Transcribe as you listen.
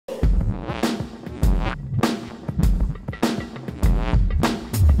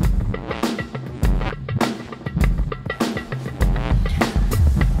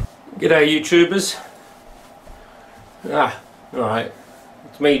G'day YouTubers. Alright.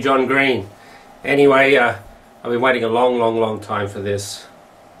 It's me, John Green. Anyway, I've been waiting a long time for this.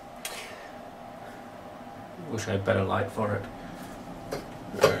 Wish I had better light for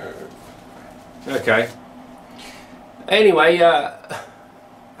it. Okay. Anyway,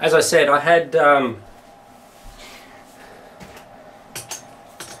 as I said, I had the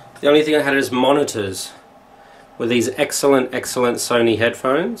only thing I had is monitors with these excellent Sony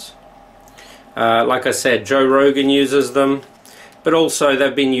headphones. Like I said, Joe Rogan uses them, but also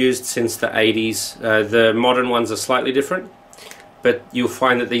they've been used since the 80s. The modern ones are slightly different, but you'll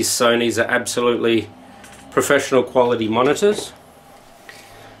find that these Sonys are absolutely professional quality monitors.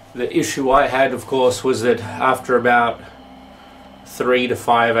 The issue I had, of course, was that after about 3 to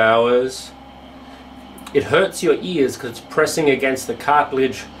 5 hours, it hurts your ears because it's pressing against the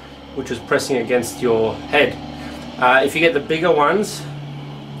cartilage, which is pressing against your head. If you get the bigger ones,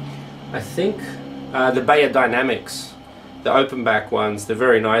 I think the Beyerdynamics, the open back ones, they're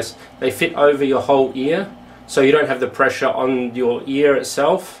very nice. They fit over your whole ear, so you don't have the pressure on your ear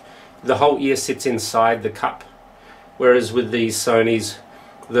itself. The whole ear sits inside the cup, whereas with these Sonys,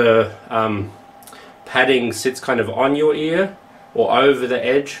 the padding sits kind of on your ear or over the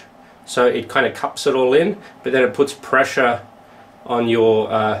edge, so it kind of cups it all in, but then it puts pressure on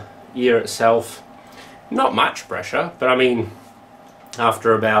your ear itself. Not much pressure, but I mean,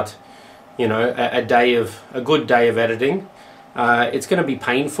 after about, you know, a good day of editing, it's going to be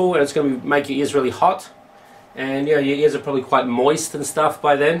painful and it's going to make your ears really hot, and you know, your ears are probably quite moist and stuff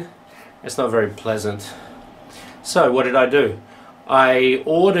by then. It's not very pleasant. So what did I do? I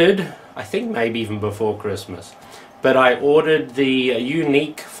ordered, I think maybe even before Christmas, but I ordered the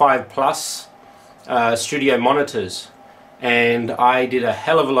UNIK 5 Plus studio monitors, and I did a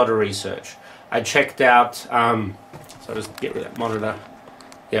hell of a lot of research. I checked out, so I'll just get rid of that monitor.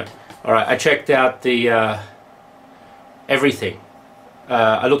 Yeah. Alright, I checked out the everything.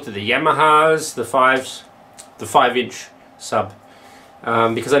 I looked at the Yamahas, the 5-inch sub,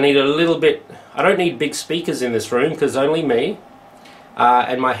 because I need a little bit. I don't need big speakers in this room because only me,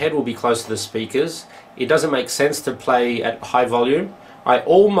 and my head will be close to the speakers. It doesn't make sense to play at high volume. I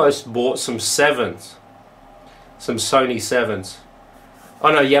almost bought some 7s, some Sony 7s.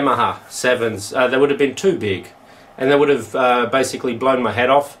 Oh no, Yamaha 7s. They would have been too big, and they would have basically blown my head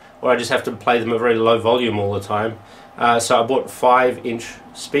off, or I just have to play them at very low volume all the time. So I bought 5-inch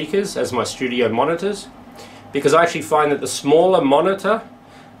speakers as my studio monitors, because I actually find that the smaller monitor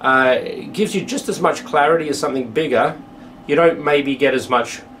gives you just as much clarity as something bigger. You don't maybe get as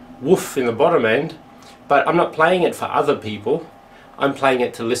much woof in the bottom end, but I'm not playing it for other people. I'm playing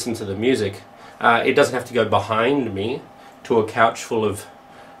it to listen to the music. It doesn't have to go behind me to a couch full of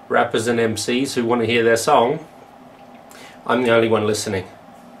rappers and MCs who want to hear their song. I'm the only one listening.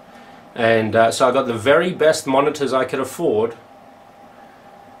 And so I got the very best monitors I could afford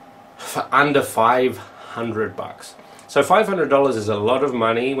for under $500. So $500 is a lot of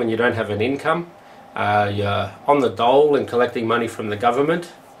money when you don't have an income. You're on the dole and collecting money from the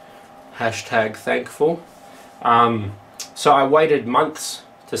government. Hashtag thankful. So I waited months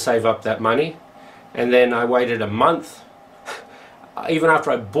to save up that money, and then I waited a month. Even after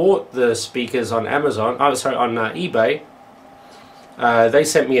I bought the speakers on Amazon, on eBay, they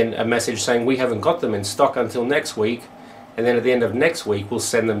sent me a message saying we haven't got them in stock until next week, and then at the end of next week we'll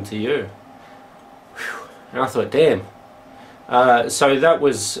send them to you. Whew. And I thought, damn. So that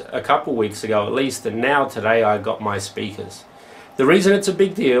was a couple weeks ago at least, and now today I got my speakers. The reason it's a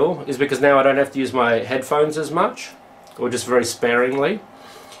big deal is because now I don't have to use my headphones as much, or just very sparingly.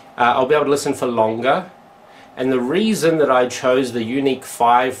 I'll be able to listen for longer. And the reason that I chose the UNIK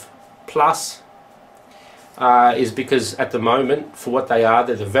 5 Plus is because at the moment, for what they are,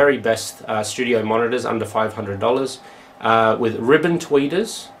 they're the very best studio monitors under $500 with ribbon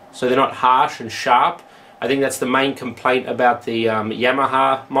tweeters, so they're not harsh and sharp. I think that's the main complaint about the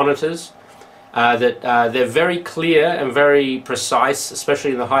Yamaha monitors, that they're very clear and very precise,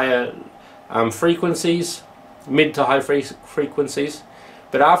 especially in the higher frequencies, mid to high frequencies.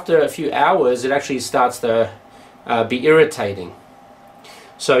 But after a few hours, it actually starts to be irritating.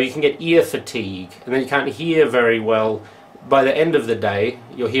 So you can get ear fatigue, and then you can't hear very well. By the end of the day,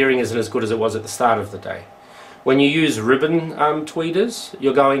 your hearing isn't as good as it was at the start of the day. When you use ribbon tweeters,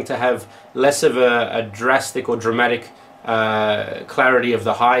 you're going to have less of a drastic or dramatic clarity of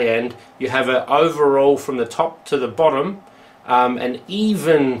the high end. You have an overall, from the top to the bottom, an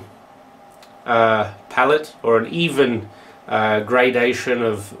even palette, or an even gradation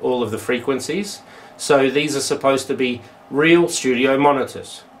of all of the frequencies. So these are supposed to be real studio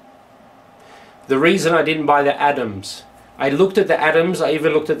monitors. The reason I didn't buy the Adams, I looked at the Atoms, I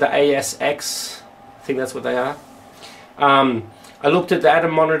even looked at the ASX, I think that's what they are. I looked at the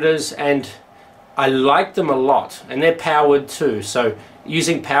Atom monitors and I like them a lot, and they're powered too, so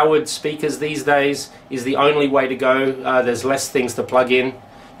using powered speakers these days is the only way to go. There's less things to plug in.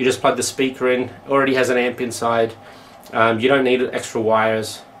 You just plug the speaker in, already has an amp inside. You don't need extra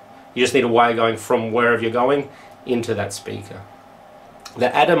wires. You just need a wire going from wherever you're going into that speaker.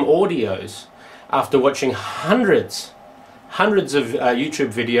 The Atom audios, after watching hundreds of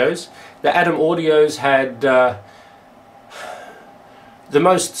YouTube videos, the Atom audios had the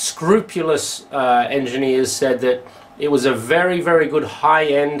most scrupulous engineers said that it was a very, very good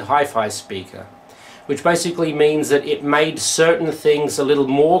high-end hi-fi speaker, which basically means that it made certain things a little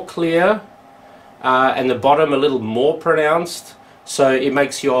more clear and the bottom a little more pronounced, so it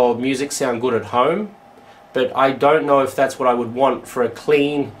makes your music sound good at home. But I don't know if that's what I would want for a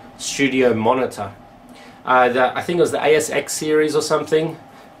clean studio monitor. I think it was the ASX series or something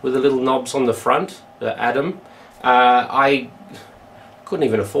with the little knobs on the front, the Atom. I couldn't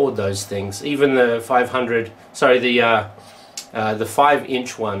even afford those things. Even the 500, sorry, the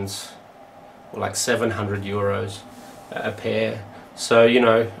 5-inch ones were like 700 euros a pair. So, you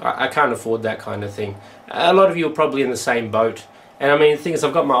know, I can't afford that kind of thing. A lot of you are probably in the same boat. And I mean, the thing is,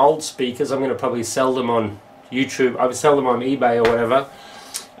 I've got my old speakers. I'm going to probably sell them on YouTube. I would sell them on eBay or whatever.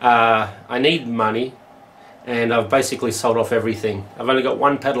 I need money, and I've basically sold off everything. I've only got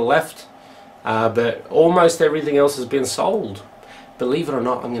one pedal left, but almost everything else has been sold. Believe it or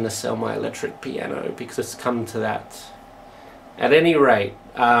not, I'm going to sell my electric piano because it's come to that. At any rate,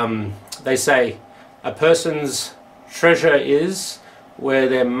 they say a person's treasure is where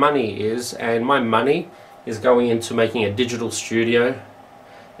their money is, and my money is going into making a digital studio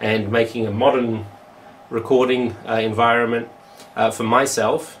and making a modern recording environment for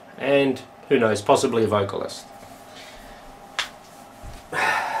myself, and who knows, possibly a vocalist.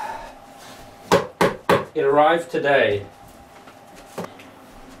 It arrived today.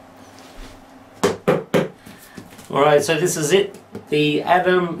 Alright, so this is it. The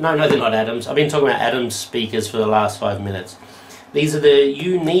Atom, no, they're not Atoms. I've been talking about Atom speakers for the last 5 minutes. These are the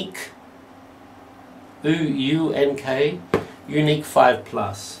Unik, UNK, Unik 5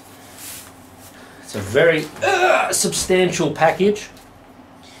 Plus. It's a very substantial package.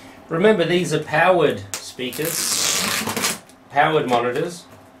 Remember, these are powered speakers, powered monitors,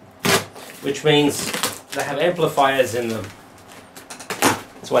 which means they have amplifiers in them.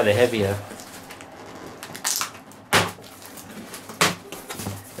 That's why they're heavier.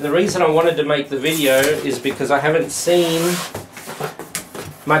 And the reason I wanted to make the video is because I haven't seen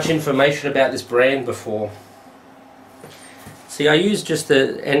much information about this brand before. See, I used just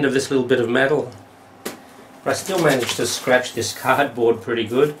the end of this little bit of metal, but I still managed to scratch this cardboard pretty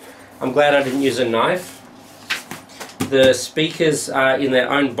good. I'm glad I didn't use a knife. The speakers are in their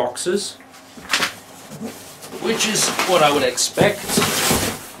own boxes, which is what I would expect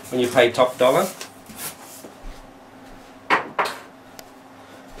when you pay top dollar.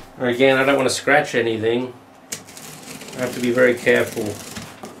 Again, I don't want to scratch anything. I have to be very careful.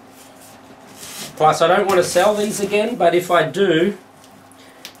 Plus, I don't want to sell these again, but if I do,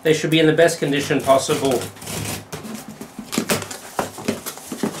 they should be in the best condition possible.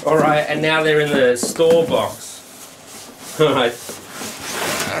 Alright, and now they're in the store box. Alright.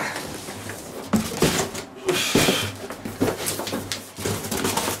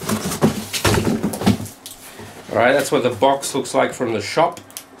 Alright, that's what the box looks like from the shop.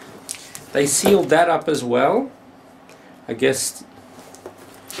 They sealed that up as well, I guess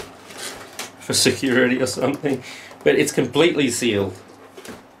for security or something, but it's completely sealed.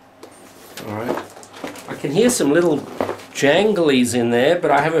 Alright, I can hear some little janglies in there,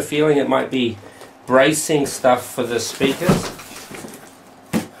 but I have a feeling it might be bracing stuff for the speakers.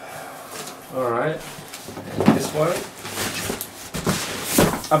 Alright, and this one.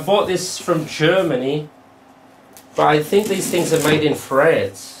 I bought this from Germany, but I think these things are made in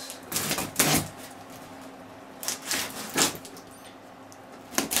France.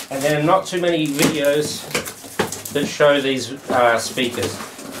 And there are not too many videos that show these speakers.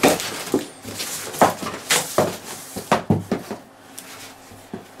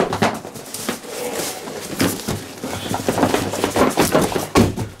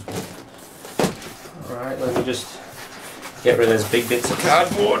 Alright, let me just get rid of those big bits of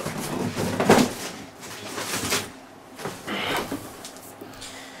cardboard.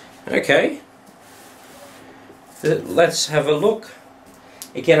 Okay, let's have a look.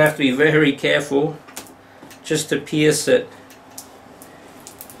 Again, I have to be very careful just to pierce it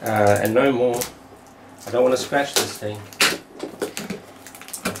and no more. I don't want to scratch this thing.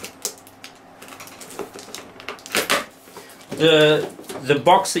 The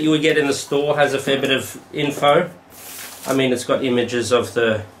box that you would get in the store has a fair bit of info. I mean, it's got images of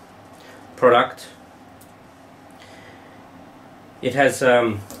the product. It has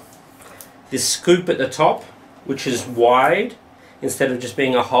this scoop at the top, which is wide instead of just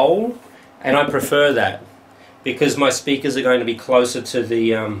being a hole, and I prefer that because my speakers are going to be closer to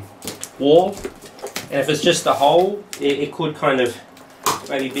the wall, and if it's just a hole, it could kind of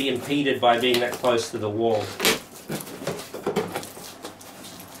maybe be impeded by being that close to the wall.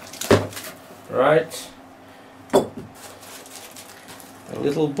 Right, a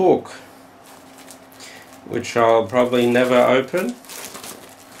little book which I'll probably never open.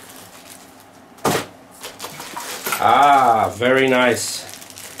 Ah, very nice.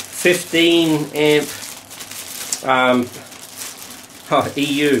 15 amp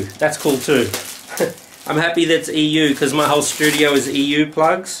EU. That's cool too. I'm happy that's EU because my whole studio is EU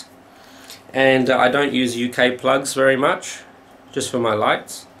plugs, and I don't use UK plugs very much, just for my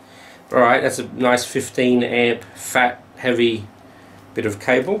lights. Alright, that's a nice 15 amp fat heavy bit of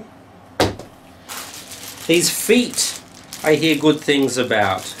cable. These feet I hear good things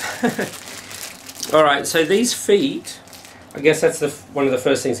about. Alright, so these feet, I guess that's one of the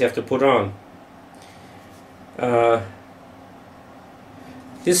first things you have to put on.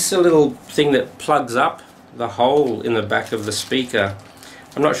 This is a little thing that plugs up the hole in the back of the speaker.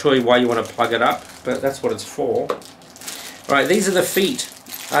 I'm not sure why you want to plug it up, but that's what it's for. Alright, these are the feet.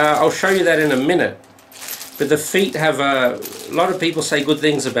 I'll show you that in a minute. But the feet have a lot of people say good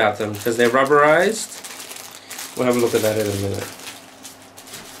things about them because they're rubberized. We'll have a look at that in a minute.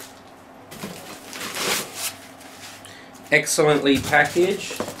 Excellently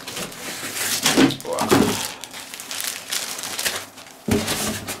packaged.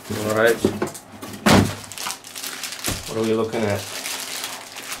 Alright. What are we looking at?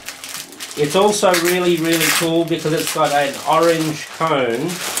 It's also really, really cool because it's got an orange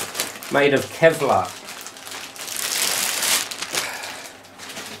cone made of kevlar.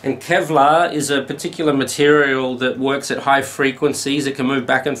 And kevlar is a particular material that works at high frequencies. It can move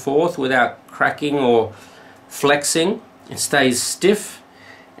back and forth without cracking or flexing. It stays stiff.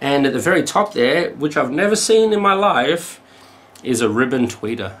 And at the very top there, which I've never seen in my life, is a ribbon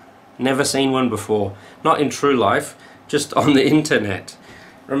tweeter. Never seen one before. Not in true life, just on the internet.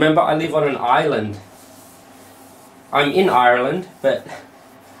 Remember, I live on an island. I'm in Ireland, but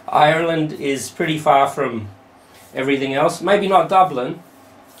Ireland is pretty far from everything else. Maybe not Dublin,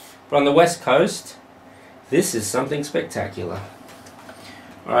 but on the west coast, this is something spectacular.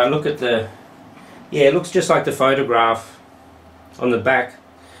 Alright, look at the... yeah, it looks just like the photograph on the back.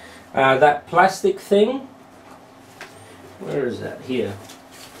 That plastic thing, where is that? Here.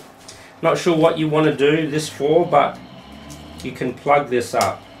 Not sure what you want to do this for, but you can plug this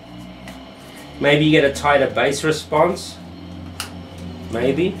up. Maybe you get a tighter bass response.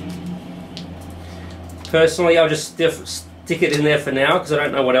 Maybe. Personally, I'll just stick it in there for now because I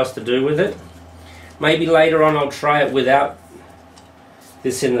don't know what else to do with it. Maybe later on I'll try it without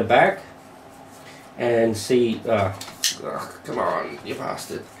this in the back and see. Come on, you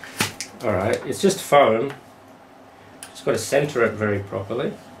bastard. Alright, it's just foam. Just got to center it very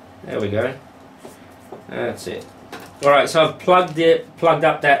properly. There we go. That's it. Alright, so I've plugged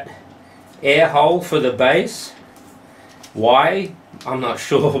up that air hole for the bass. Why? I'm not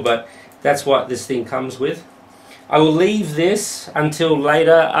sure, but that's what this thing comes with. I will leave this until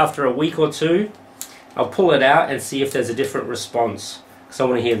later, after a week or two. I'll pull it out and see if there's a different response, because I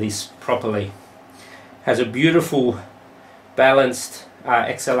want to hear this properly. Has a beautiful balanced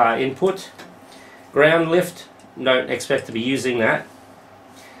XLR input. Ground lift, don't expect to be using that.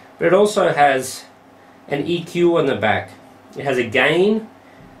 But it also has an EQ on the back. It has a gain,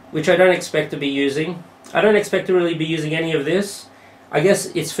 which I don't expect to be using. I don't expect to really be using any of this. I guess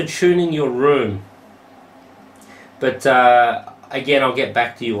it's for tuning your room. But again, I'll get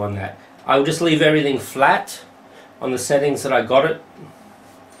back to you on that. I'll just leave everything flat on the settings that I got it.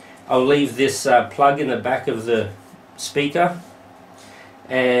 I'll leave this plug in the back of the speaker.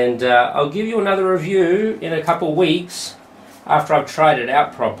 And I'll give you another review in a couple weeks after I've tried it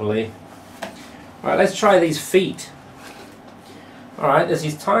out properly. Alright, let's try these feet. Alright, there's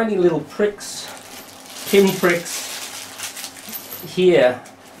these tiny little pricks, pin pricks here.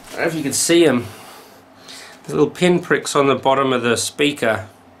 I don't know if you can see them. There's little pin pricks on the bottom of the speaker.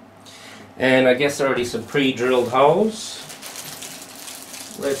 And I guess there are already some pre-drilled holes.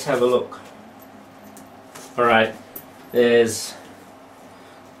 Let's have a look. Alright, there's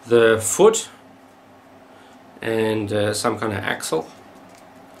the foot and some kind of axle.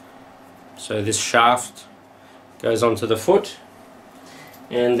 So this shaft goes onto the foot,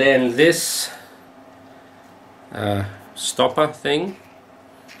 and then this stopper thing.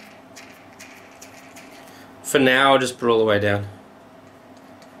 For now I'll just put it all the way down.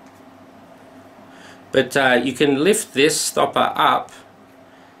 But you can lift this stopper up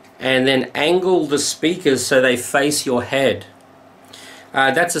and then angle the speakers so they face your head.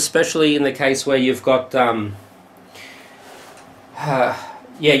 That's especially in the case where you've got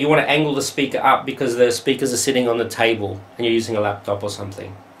yeah, you want to angle the speaker up because the speakers are sitting on the table and you're using a laptop or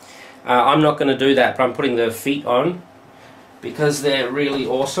something. I'm not going to do that, but I'm putting the feet on because they're really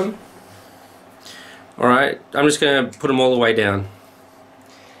awesome. Alright, I'm just going to put them all the way down.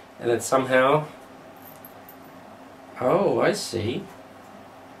 And then somehow... Oh, I see.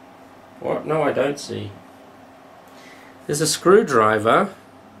 What? No, I don't see. There's a screwdriver.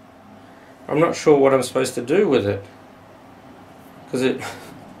 I'm not sure what I'm supposed to do with it. Because it...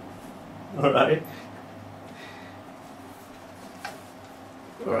 Alright.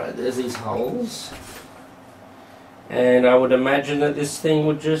 Alright, there's these holes. And I would imagine that this thing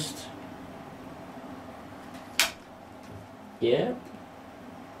would just... Yeah.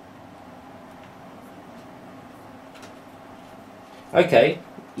 Okay.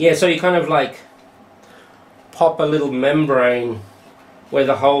 Yeah, so you kind of like pop a little membrane where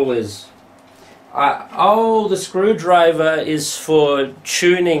the hole is. Oh, the screwdriver is for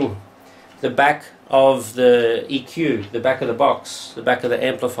tuning the back of the EQ, the back of the box, the back of the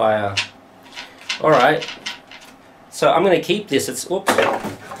amplifier. Alright. So I'm going to keep this. It's, oops.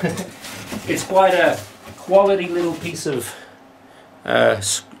 It's quite a quality little piece of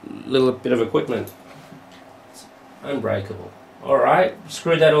little bit of equipment. It's unbreakable. Alright,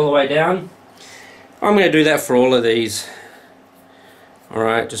 screw that all the way down. I'm going to do that for all of these.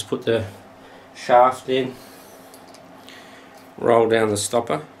 Alright, just put the shaft in, roll down the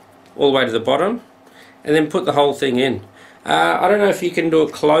stopper all the way to the bottom, and then put the whole thing in. I don't know if you can do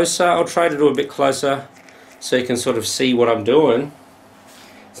it closer. I'll try to do a bit closer so you can sort of see what I'm doing.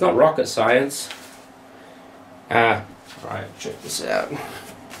 It's not rocket science. Alright, check this out.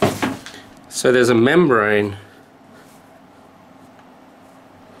 So there's a membrane.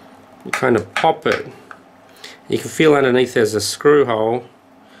 You kind of pop it. You can feel underneath there's a screw hole.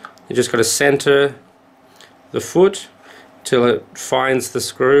 You just got to center the foot till it finds the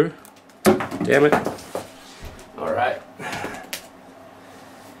screw. Damn it. Alright.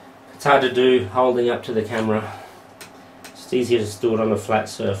 It's hard to do holding up to the camera. It's easier to just do it on a flat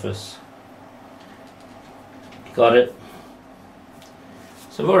surface. Got it.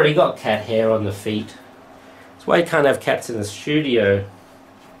 So I've already got cat hair on the feet. That's why you can't have cats in the studio.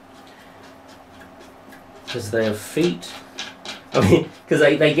 Because they have feet. I mean, because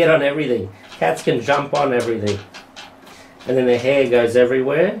they get on everything. Cats can jump on everything. And then their hair goes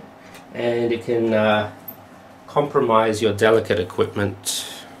everywhere. And it can compromise your delicate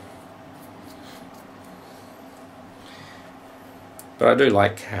equipment. But I do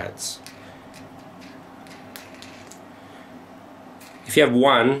like cats. If you have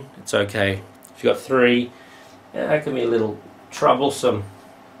one, it's okay. If you've got three, yeah, that can be a little troublesome.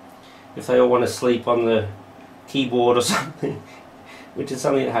 If they all want to sleep on the keyboard or something, which is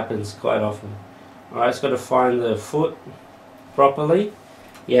something that happens quite often. Alright, it's got to find the foot properly.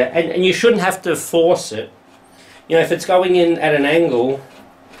 Yeah, and you shouldn't have to force it. You know, if it's going in at an angle,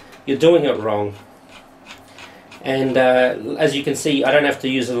 you're doing it wrong. And as you can see, I don't have to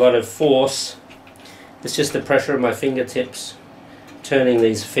use a lot of force. It's just the pressure of my fingertips turning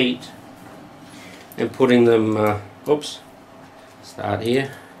these feet and putting them, oops, start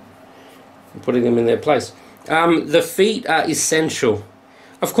here, and putting them in their place. The feet are essential.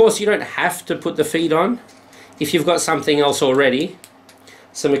 Of course, you don't have to put the feet on. If you've got something else already,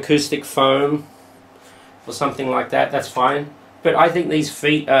 some acoustic foam or something like that, that's fine. But I think these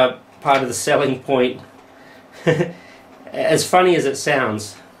feet are part of the selling point. As funny as it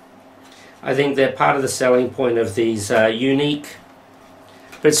sounds, I think they're part of the selling point of these Unik.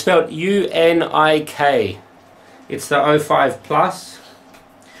 But it's spelled U-N-I-K. It's the 05 Plus.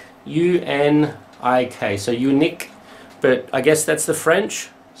 U-N-I-K. So Unik. But I guess that's the French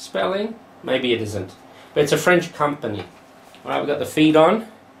spelling. Maybe it isn't. But it's a French company. Alright, we've got the feet on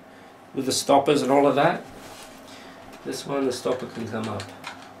with the stoppers and all of that. This one, the stopper can come up.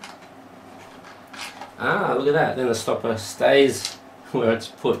 Ah, look at that. Then the stopper stays where it's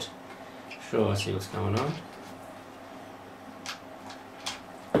put. Sure, I see what's going on.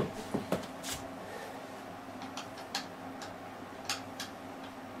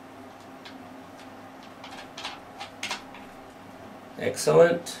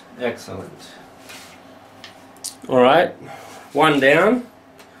 Excellent, excellent. Alright, one down. I'm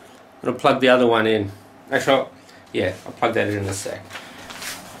going to plug the other one in. Actually, yeah, I'll plug that in a sec.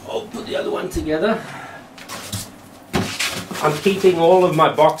 I'll put the other one together. I'm keeping all of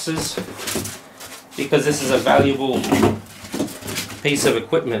my boxes because this is a valuable piece of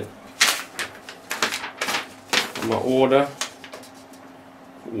equipment. My order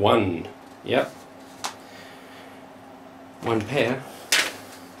 1, yep, 1 pair.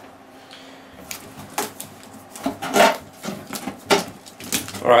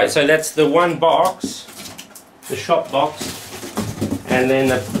 Alright, so that's the one box, the shop box, and then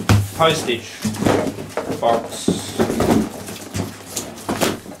the postage box.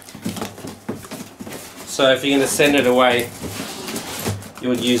 So if you're going to send it away, you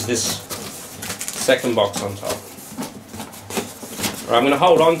would use this second box on top. Right, I'm going to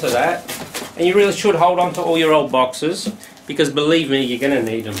hold on to that, and you really should hold on to all your old boxes, because believe me, you're going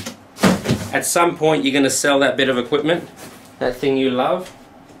to need them. At some point you're going to sell that bit of equipment, that thing you love,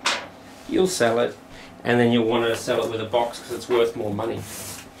 you'll sell it, and then you'll want to sell it with a box because it's worth more money.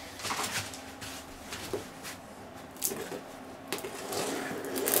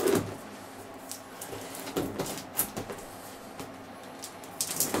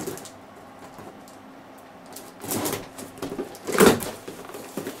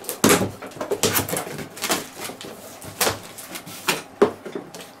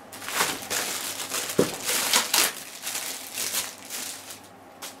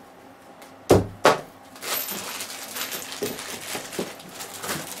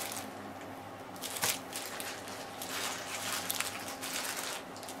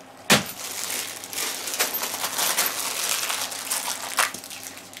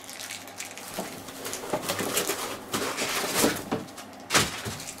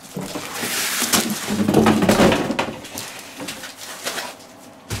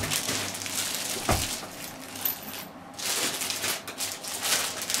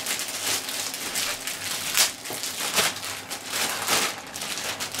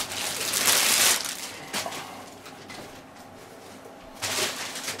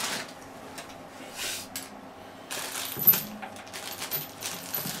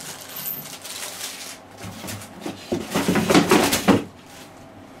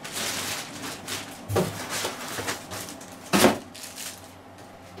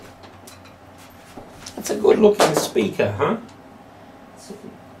 It's a good looking speaker, huh? It's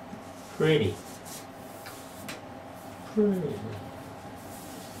pretty. And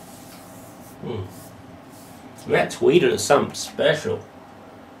that tweeter is something special.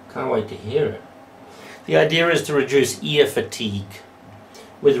 Can't wait to hear it. The idea is to reduce ear fatigue.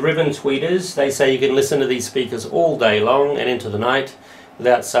 With ribbon tweeters, they say you can listen to these speakers all day long and into the night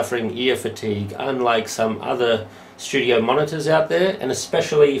without suffering ear fatigue, unlike some other studio monitors out there, and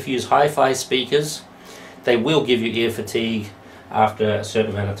especially if you use hi-fi speakers, they will give you ear fatigue after a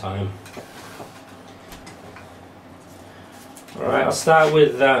certain amount of time. Alright, I'll start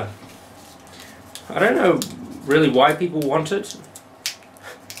with, I don't know really why people want it,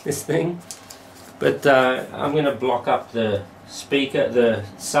 this thing, but I'm going to block up the speaker, the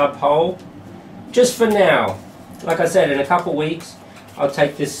sub hole, just for now. Like I said, in a couple weeks I'll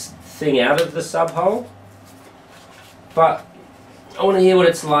take this thing out of the sub hole, but I want to hear what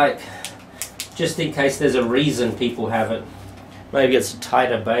it's like, just in case there's a reason people have it. Maybe it's a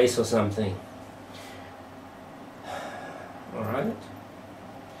tighter bass or something. Alright.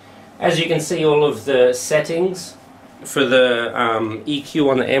 As you can see, all of the settings for the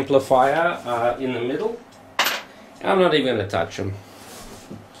EQ on the amplifier are in the middle. I'm not even going to touch them.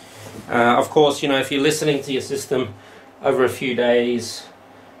 Of course, you know, if you're listening to your system over a few days,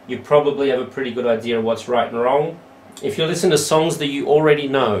 you probably have a pretty good idea of what's right and wrong. If you listen to songs that you already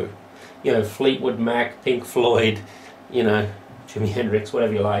know, you know, Fleetwood Mac, Pink Floyd, you know, Jimi Hendrix,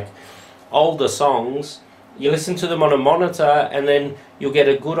 whatever you like, older songs, you listen to them on a monitor and then you'll get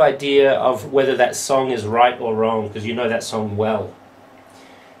a good idea of whether that song is right or wrong, because you know that song well.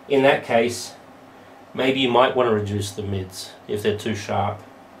 In that case, maybe you might want to reduce the mids if they're too sharp,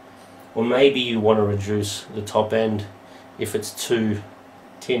 or maybe you want to reduce the top end if it's too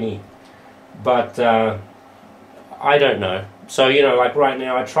tinny, but I don't know. So, you know, like right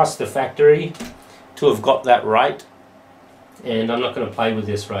now I trust the factory to have got that right, and I'm not going to play with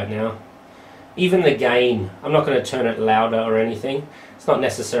this right now. Even the gain, I'm not going to turn it louder or anything. It's not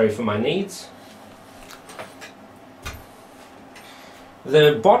necessary for my needs.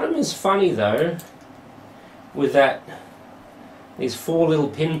 The bottom is funny though, with that, these 4 little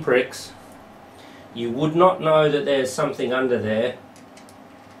pin pricks. You would not know that there's something under there,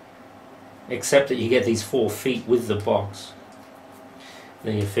 except that you get these 4 feet with the box.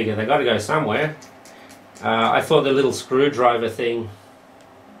 Then you figure they got to go somewhere. I thought the little screwdriver thing,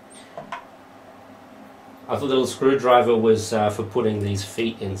 was for putting these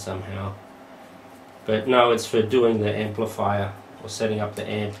feet in somehow. But no, it's for doing the amplifier or setting up the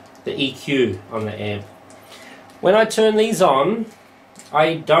amp, the EQ on the amp. When I turn these on,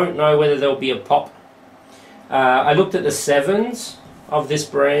 I don't know whether there'll be a pop. I looked at the 7s of this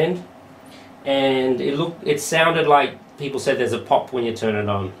brand, and it sounded like people said there's a pop when you turn it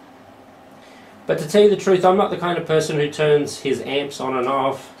on. But to tell you the truth, I'm not the kind of person who turns his amps on and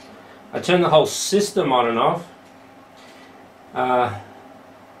off. I turn the whole system on and off.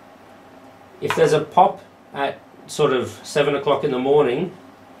 If there's a pop at sort of 7 o'clock in the morning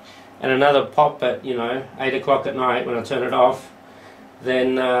and another pop at 8 o'clock at night when I turn it off,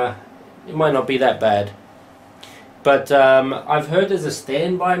 then it might not be that bad. But I've heard there's a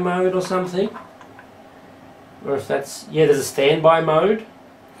standby mode or something, or if that's, yeah, there's a standby mode,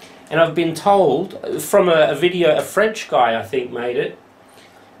 and I've been told from a video, a French guy I think made it.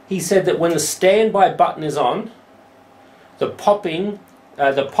 He said that when the standby button is on, the pop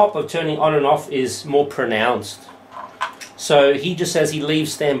of turning on and off is more pronounced. So he just says he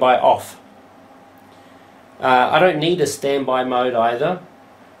leaves standby off. I don't need a standby mode either.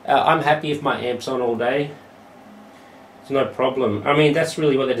 I'm happy if my amp's on all day. It's no problem. I mean, that's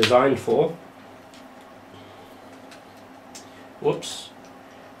really what they're designed for. Whoops.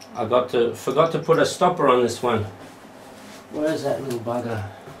 Forgot to put a stopper on this one. Where's that little bugger?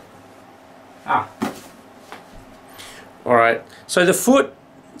 Ah. Alright, so the foot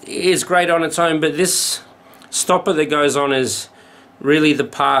is great on its own, but this stopper that goes on is really the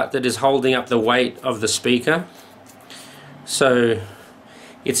part that is holding up the weight of the speaker. So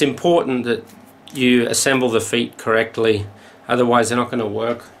it's important that you assemble the feet correctly, otherwise they're not going to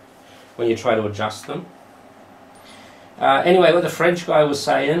work when you try to adjust them. Anyway, what the French guy was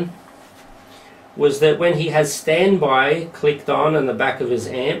saying was that when he has standby clicked on in the back of his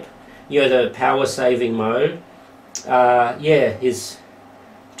amp, the power saving mode, yeah, his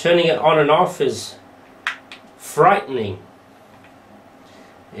turning it on and off is frightening.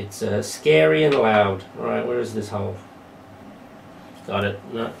 It's scary and loud. Alright, where is this hole? Got it.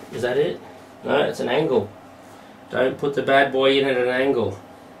 No, is that it? No, it's an angle. Don't put the bad boy in at an angle.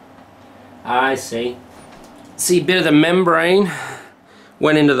 I see. See, a bit of the membrane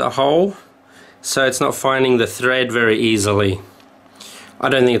went into the hole, so it's not finding the thread very easily. I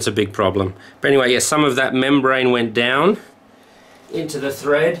don't think it's a big problem. But anyway, yeah, some of that membrane went down into the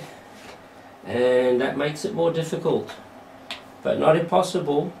thread, and that makes it more difficult. But not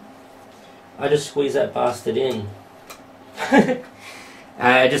impossible. I just squeeze that bastard in.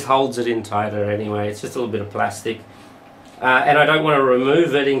 It just holds it in tighter anyway. It's just a little bit of plastic. And I don't want to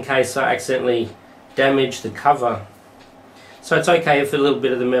remove it in case I accidentally damage the cover. So it's okay if a little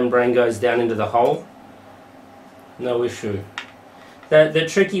bit of the membrane goes down into the hole. No issue. The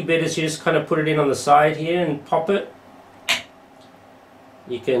tricky bit is you just kind of put it in on the side here and pop it.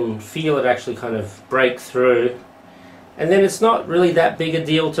 You can feel it actually kind of break through. And then it's not really that big a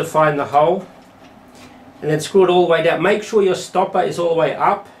deal to find the hole. And then screw it all the way down. Make sure your stopper is all the way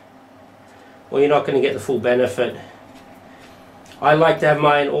up, or you're not going to get the full benefit. I like to have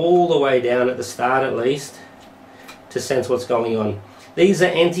mine all the way down at the start at least, to sense what's going on. These are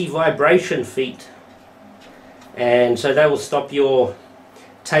anti-vibration feet, and so they will stop your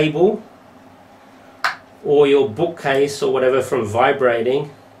table or your bookcase or whatever from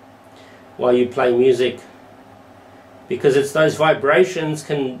vibrating while you play music, because it's those vibrations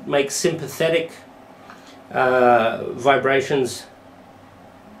can make sympathetic vibrations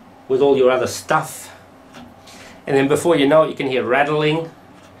with all your other stuff, and then before you know it you can hear rattling,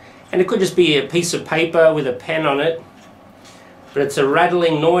 and it could just be a piece of paper with a pen on it, but it's a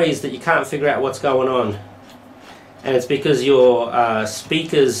rattling noise that you can't figure out what's going on, and it's because your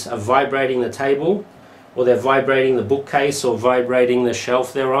speakers are vibrating the table, or they're vibrating the bookcase, or vibrating the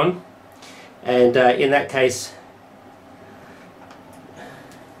shelf they're on. And in that case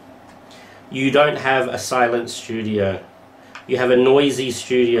you don't have a silent studio. You have a noisy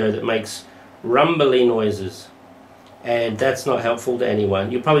studio that makes rumbly noises, and that's not helpful to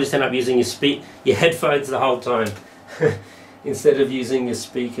anyone. You'll probably just end up using your headphones the whole time instead of using your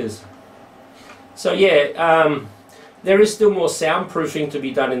speakers. So yeah, there is still more soundproofing to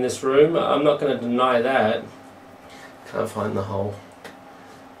be done in this room. I'm not going to deny that. Can't find the hole.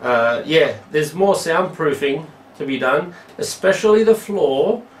 Yeah, there's more soundproofing to be done, especially the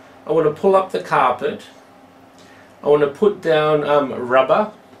floor. I want to pull up the carpet. I want to put down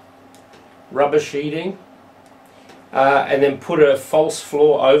rubber sheeting, and then put a false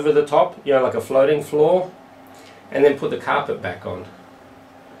floor over the top, like a floating floor, and then put the carpet back on,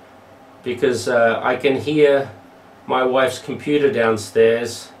 because I can hear my wife's computer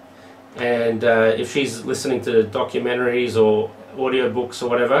downstairs, and if she's listening to documentaries or audiobooks or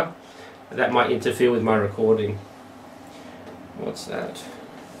whatever, that might interfere with my recording. What's that?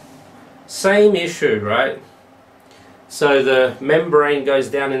 Same issue, right? So the membrane goes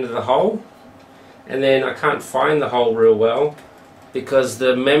down into the hole, and then I can't find the hole real well because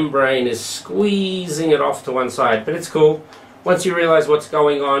the membrane is squeezing it off to one side, but it's cool. Once you realize what's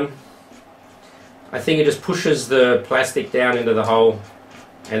going on, I think it just pushes the plastic down into the hole,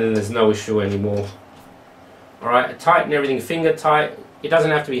 and then there's no issue anymore. Alright, tighten everything finger tight. It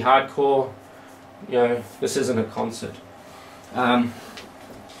doesn't have to be hardcore, you know, this isn't a concert. I've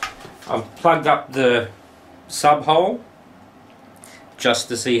plugged up the sub hole just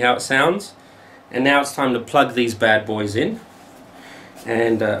to see how it sounds, and now it's time to plug these bad boys in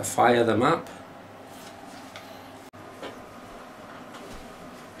and fire them up.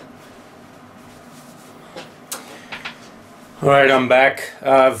 Alright, I'm back.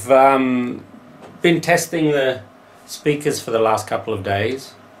 I've been testing the speakers for the last couple of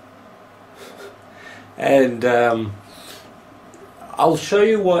days, and I'll show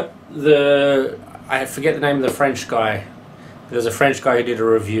you what I forget the name of the French guy. There's a French guy who did a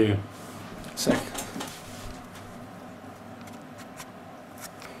review.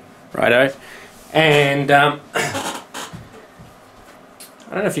 Righto. And I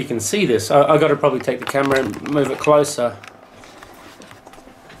don't know if you can see this. I've got to probably take the camera and move it closer.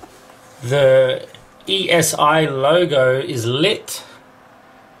 The ESI logo is lit.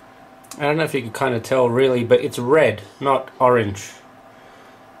 I don't know if you can kind of tell really, but it's red, not orange.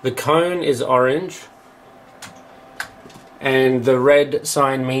 The cone is orange, and the red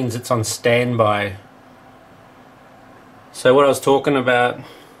sign means it's on standby. So what I was talking about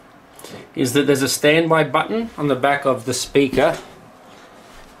is that there's a standby button on the back of the speaker.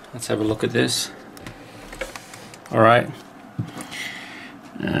 Let's have a look at this. Alright.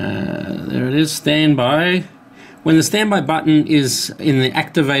 There it is, standby. When the standby button is in the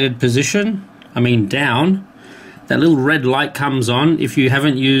activated position, I mean down, that little red light comes on if you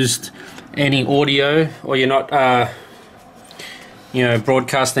haven't used any audio, or you're not you know,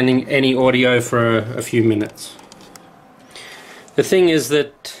 broadcasting any audio for a few minutes. The thing is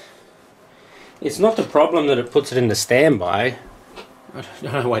that it's not the problem that it puts it into standby. I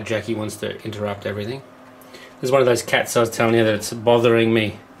don't know why Jackie wants to interrupt everything. There's one of those cats I was telling you that it's bothering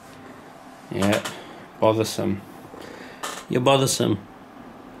me. Yeah, bothersome. You're bothersome.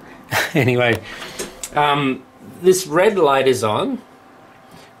 Anyway, this red light is on,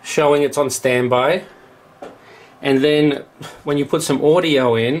 showing it's on standby, and then when you put some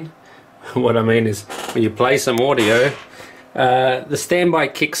audio in, what I mean is when you play some audio, the standby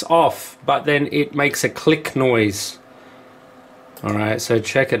kicks off, but then it makes a click noise. Alright, so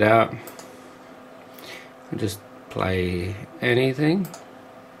check it out. Just play anything.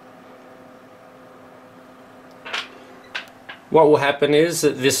 What will happen is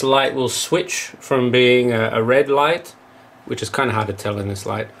that this light will switch from being a red light, which is kind of hard to tell in this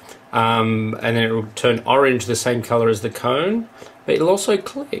light, and then it will turn orange, the same color as the cone, but it'll also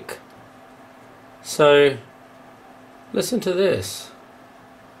click. So listen to this.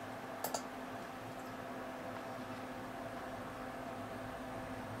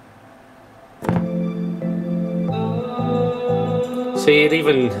 See, it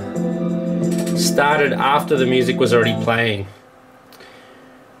even started after the music was already playing.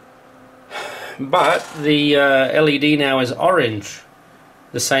 But the LED now is orange,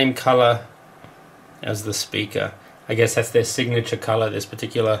 the same color as the speaker. I guess that's their signature color, this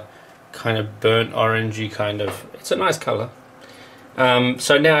particular kind of burnt orangey kind of, it's a nice color.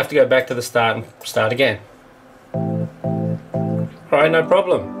 So now I have to go back to the start and start again. Alright, no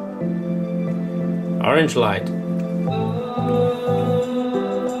problem. Orange light.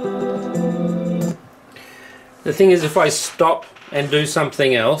 The thing is, if I stop and do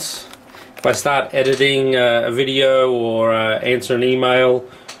something else, if I start editing a video or answer an email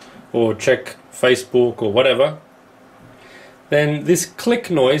or check Facebook or whatever, then this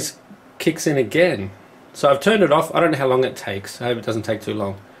click noise kicks in again. So I've turned it off. I don't know how long it takes. I hope it doesn't take too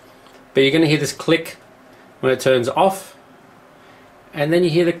long. But you're going to hear this click when it turns off, and then you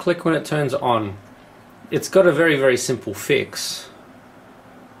hear the click when it turns on. It's got a very, very simple fix.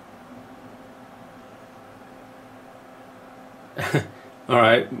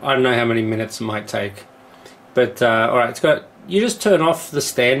 Alright, I don't know how many minutes it might take, but alright, it's got, you just turn off the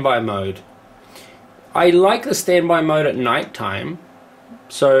standby mode. I like the standby mode at night time,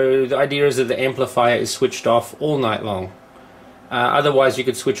 so the idea is that the amplifier is switched off all night long. Otherwise you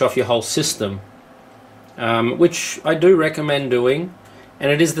could switch off your whole system, which I do recommend doing, and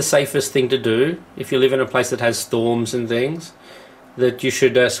it is the safest thing to do if you live in a place that has storms and things, that you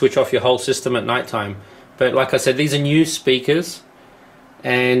should switch off your whole system at night time. But like I said, these are new speakers,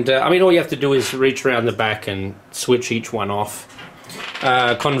 And I mean, all you have to do is reach around the back and switch each one off.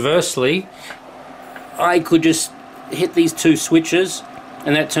 Conversely, I could just hit these two switches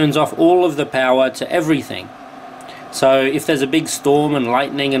and that turns off all of the power to everything. So if there's a big storm and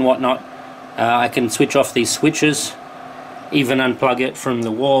lightning and whatnot, I can switch off these switches, even unplug it from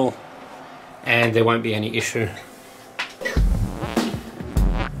the wall, and there won't be any issue.